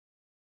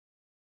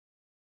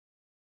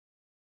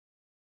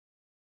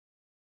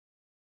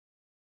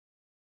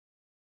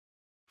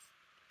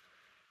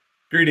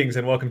Greetings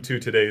and welcome to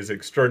today's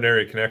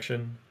Extraordinary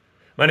Connection.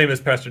 My name is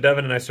Pastor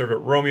Devin and I serve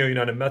at Romeo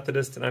United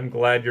Methodist, and I'm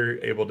glad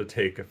you're able to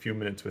take a few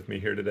minutes with me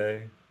here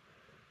today.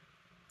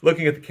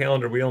 Looking at the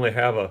calendar, we only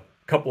have a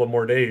couple of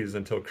more days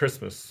until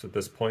Christmas at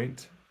this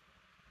point.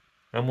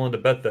 I'm willing to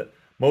bet that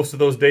most of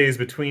those days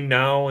between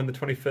now and the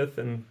 25th,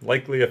 and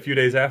likely a few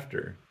days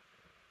after,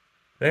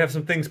 they have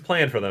some things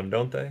planned for them,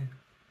 don't they?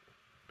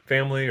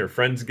 Family or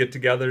friends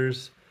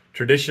get-togethers,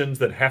 traditions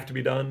that have to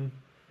be done.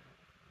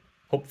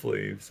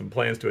 Hopefully, some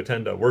plans to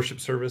attend a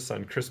worship service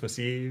on Christmas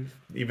Eve,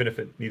 even if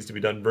it needs to be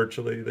done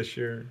virtually this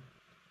year.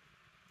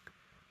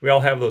 We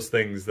all have those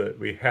things that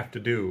we have to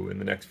do in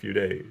the next few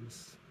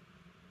days.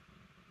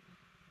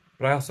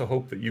 But I also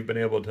hope that you've been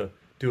able to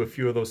do a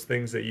few of those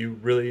things that you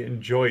really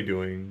enjoy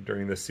doing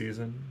during this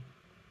season.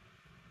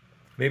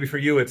 Maybe for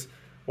you, it's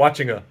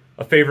watching a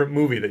favorite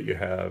movie that you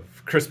have,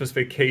 Christmas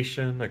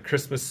Vacation, A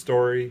Christmas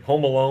Story,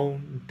 Home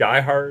Alone,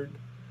 Die Hard,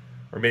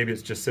 or maybe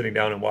it's just sitting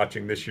down and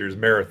watching this year's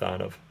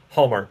marathon of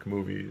Hallmark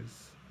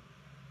movies.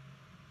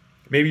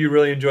 Maybe you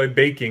really enjoy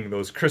baking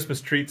those Christmas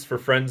treats for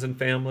friends and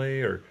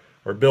family, or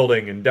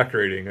building and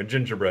decorating a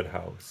gingerbread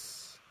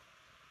house.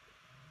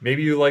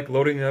 Maybe you like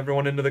loading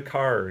everyone into the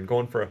car and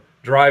going for a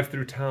drive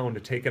through town to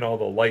take in all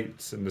the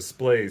lights and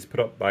displays put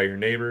up by your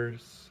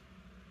neighbors.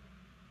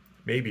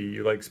 Maybe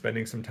you like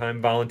spending some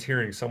time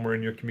volunteering somewhere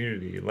in your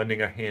community,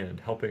 lending a hand,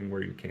 helping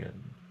where you can.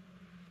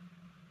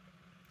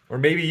 Or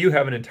maybe you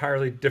have an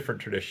entirely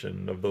different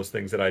tradition of those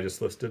things that I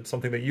just listed,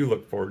 something that you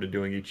look forward to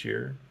doing each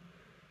year.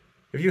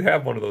 If you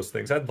have one of those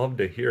things, I'd love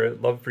to hear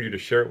it. Love for you to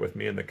share it with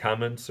me in the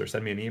comments or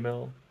send me an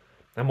email.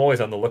 I'm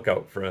always on the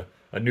lookout for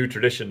a new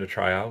tradition to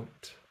try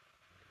out.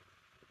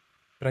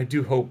 But I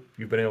do hope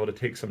you've been able to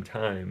take some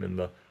time in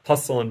the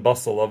hustle and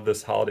bustle of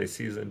this holiday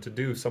season to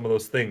do some of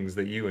those things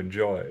that you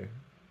enjoy.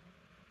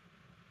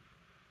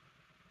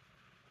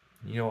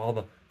 You know, all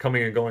the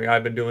coming and going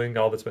I've been doing,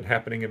 all that's been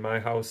happening in my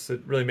house,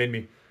 it really made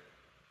me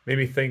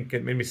think,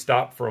 it made me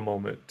stop for a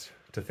moment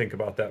to think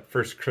about that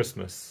first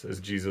Christmas as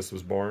Jesus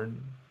was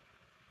born.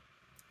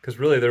 Because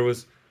really there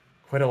was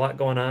quite a lot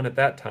going on at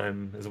that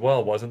time as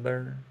well, wasn't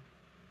there?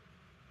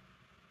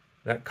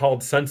 That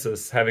called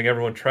census, having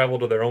everyone travel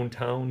to their own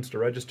towns to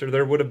register,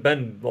 there would have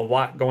been a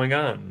lot going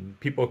on.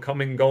 People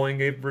coming,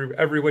 going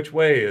every which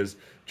way as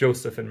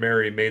Joseph and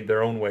Mary made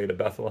their own way to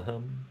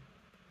Bethlehem.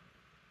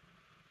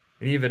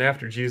 And even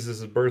after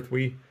Jesus' birth,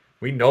 we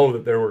know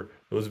that there were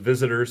those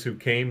visitors who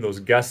came, those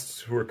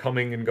guests who were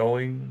coming and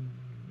going,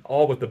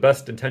 all with the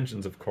best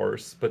intentions, of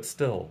course, but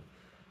still,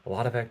 a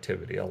lot of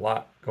activity, a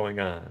lot going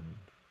on.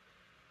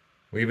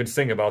 We even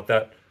sing about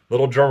that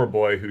little drummer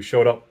boy who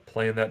showed up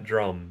playing that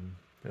drum,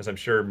 as I'm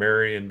sure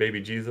Mary and baby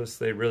Jesus,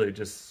 they really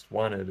just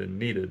wanted and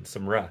needed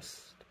some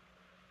rest.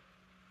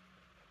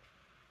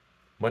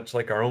 Much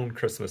like our own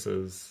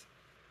Christmases,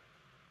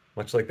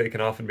 much like they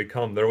can often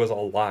become, there was a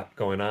lot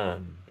going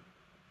on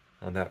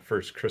that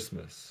first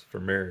Christmas for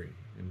Mary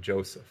and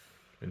Joseph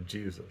and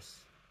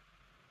Jesus.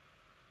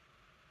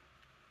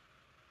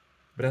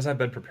 But as I've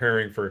been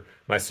preparing for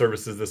my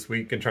services this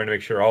week and trying to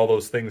make sure all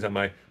those things on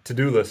my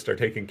to-do list are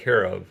taken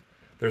care of,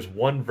 there's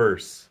one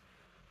verse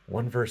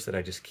that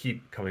I just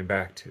keep coming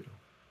back to.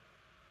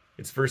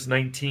 It's verse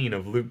 19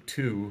 of Luke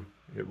 2.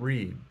 It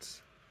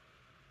reads,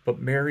 "But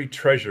Mary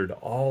treasured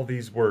all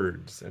these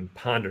words and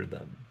pondered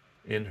them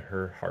in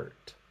her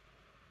heart."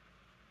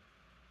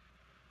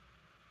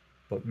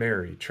 But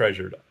Mary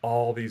treasured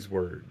all these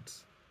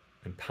words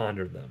and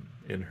pondered them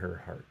in her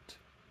heart.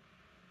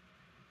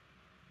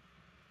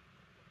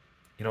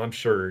 You know, I'm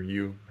sure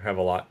you have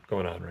a lot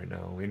going on right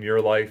now in your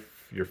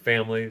life, your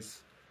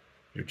families,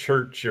 your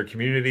church, your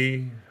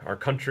community, our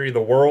country, the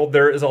world.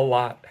 There is a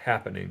lot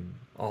happening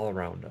all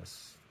around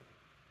us.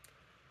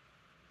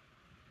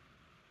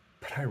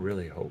 But I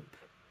really hope,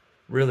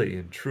 really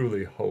and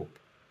truly hope,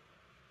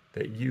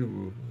 that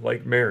you,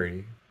 like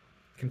Mary,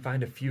 can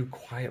find a few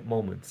quiet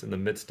moments in the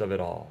midst of it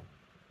all.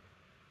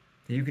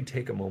 You can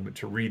take a moment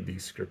to read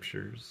these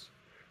scriptures,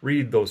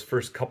 read those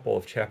first couple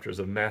of chapters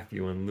of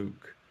Matthew and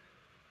Luke,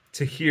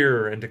 to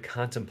hear and to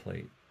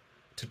contemplate,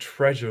 to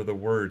treasure the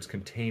words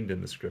contained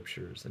in the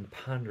scriptures and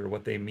ponder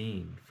what they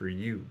mean for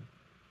you.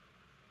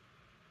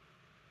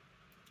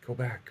 Go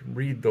back and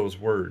read those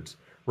words.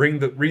 Read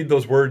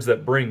those words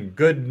that bring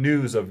good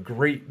news of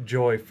great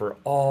joy for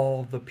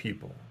all the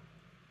people.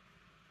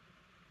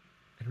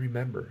 And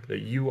remember that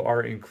you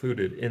are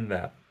included in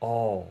that,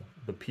 all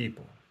the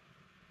people.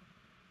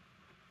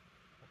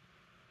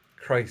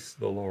 Christ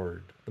the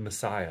Lord, the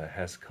Messiah,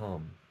 has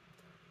come,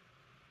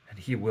 and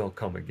he will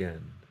come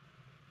again.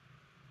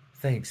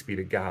 Thanks be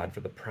to God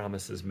for the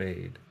promises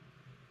made.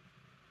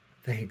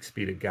 Thanks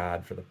be to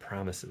God for the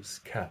promises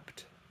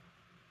kept.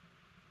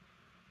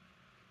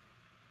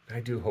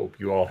 I do hope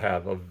you all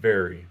have a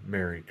very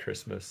Merry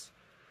Christmas.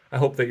 I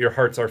hope that your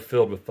hearts are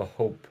filled with the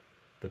hope,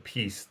 the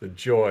peace, the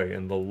joy,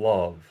 and the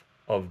love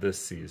of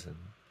this season.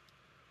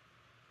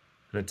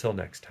 And until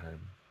next time,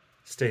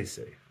 stay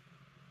safe,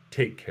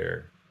 take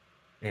care,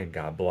 and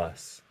God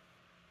bless.